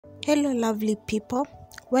Hello lovely people,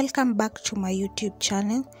 welcome back to my YouTube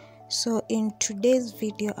channel. So in today's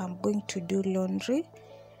video I'm going to do laundry.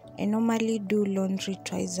 I normally do laundry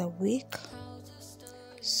twice a week.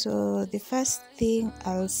 So the first thing,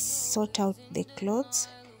 I'll sort out the clothes,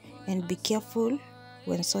 and be careful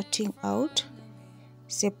when sorting out.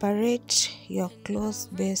 Separate your clothes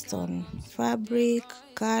based on fabric,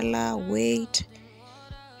 color, weight.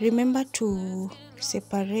 Remember to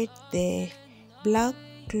separate the black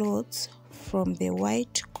clothes from the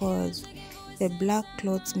white, because the black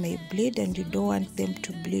clothes may bleed and you don't want them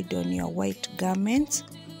to bleed on your white garments.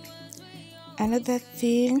 Another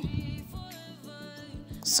thing,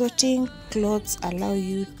 sorting clothes allow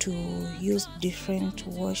you to use different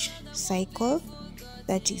wash cycle,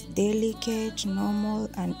 that is delicate, normal,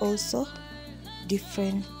 and also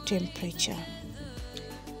different temperature.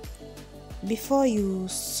 Before you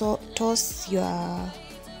toss your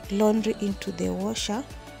laundry into the washer,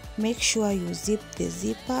 make sure you zip the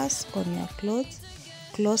zippers on your clothes,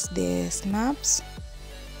 close the snaps,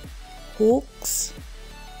 hooks,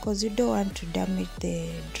 because you don't want to damage the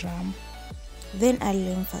drum. Then I'll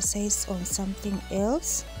emphasize on something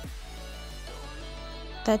else,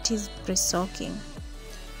 that is pre-soaking.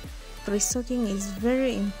 Pre-soaking is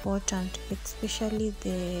very important, especially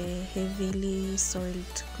the heavily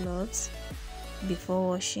soiled clothes before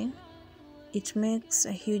washing. It makes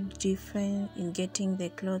a huge difference in getting the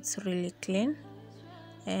clothes really clean,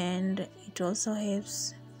 and it also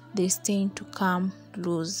helps the stain to come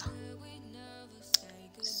loose.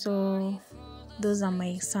 So those are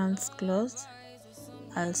my son's clothes.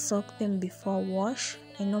 I'll soak them before wash.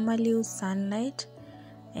 I normally use sunlight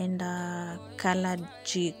and a colored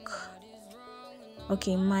jig.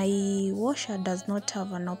 Okay, my washer does not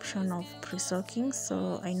have an option of pre-soaking,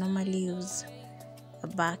 so I normally use a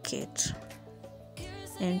bucket.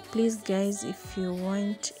 And please guys, if you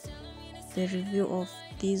want the review of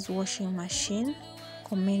this washing machine,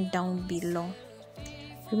 comment down below.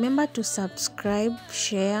 Remember to subscribe,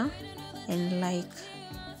 share, and like.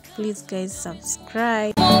 Please guys,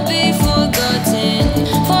 subscribe. Won't be forgotten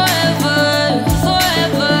forever,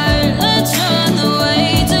 forever. Let's run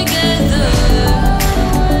away together.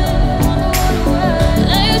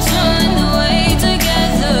 Let's run away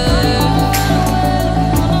together.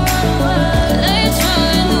 Let's run away together. Let's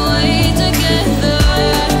run away together.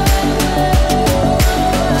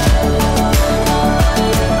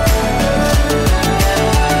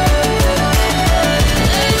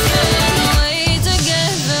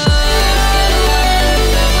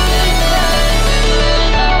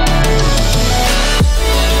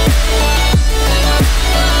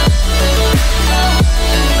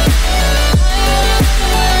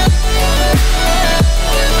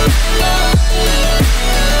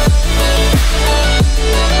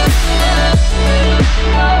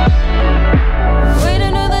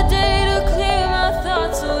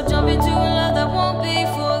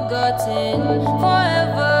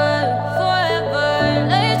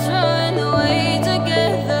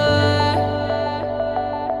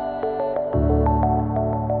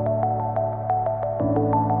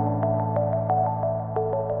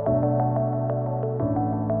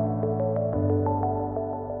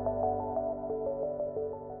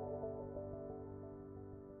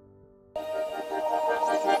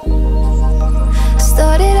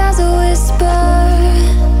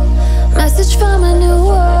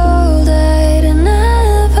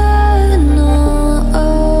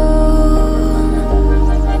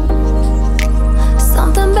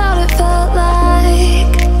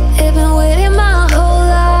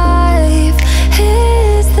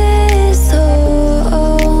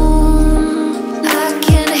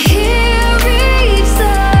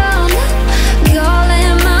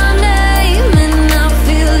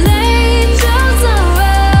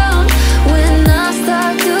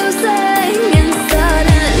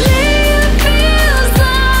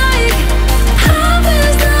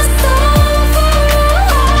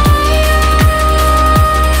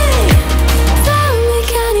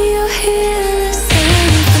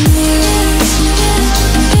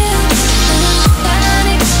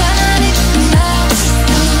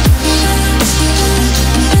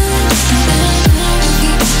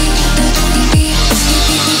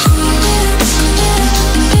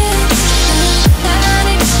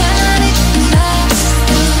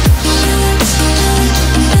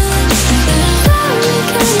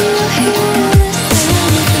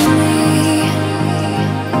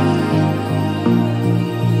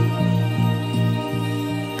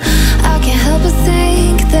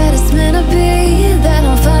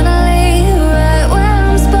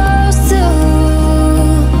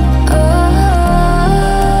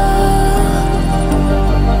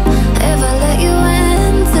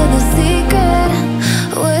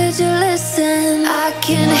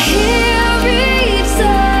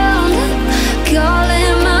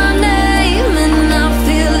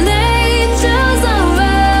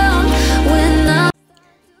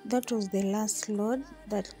 that was the last load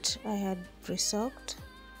that I had pre-soaked,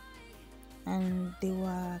 and they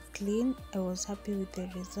were clean. I was happy with the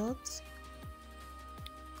results.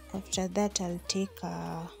 After that, I'll take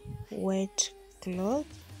a wet cloth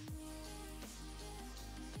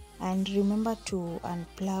and remember to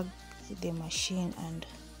unplug the machine and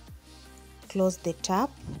close the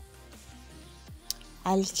tap.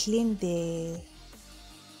 I'll clean the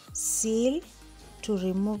seal to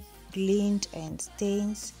remove lint and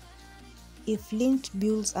stains. If lint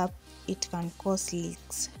builds up, it can cause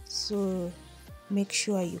leaks, so make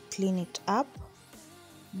sure you clean it up.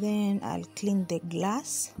 Then I'll clean the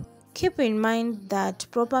glass. Keep in mind that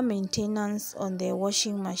proper maintenance on the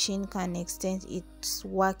washing machine can extend its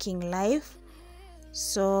working life,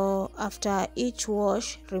 so after each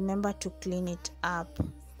wash, remember to clean it up.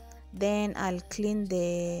 Then I'll clean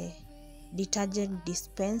the detergent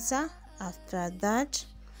dispenser. After that,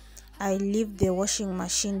 I leave the washing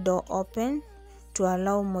machine door open to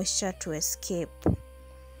allow moisture to escape.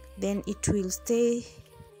 Then it will stay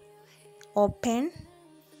open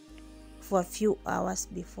for a few hours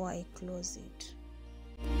before I close it.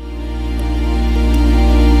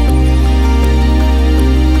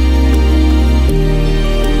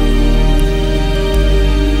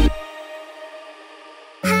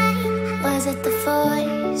 Was it the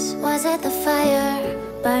voice? Was it the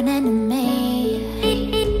fire burning in me?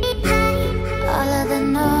 All of the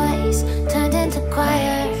noise turned into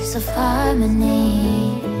choirs of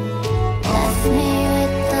harmony. Left me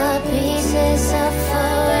with the pieces of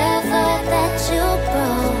forever that you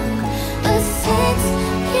broke. But since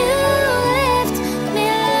you left me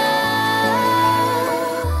alone,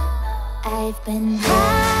 I've been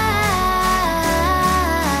high.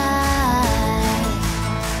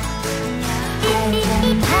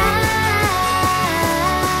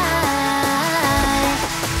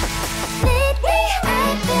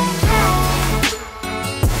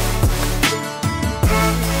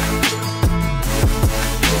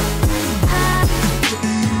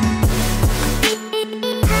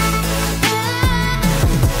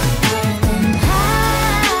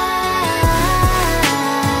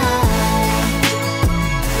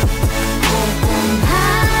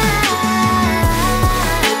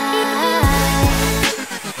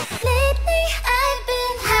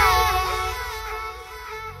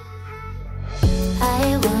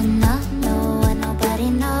 I wonder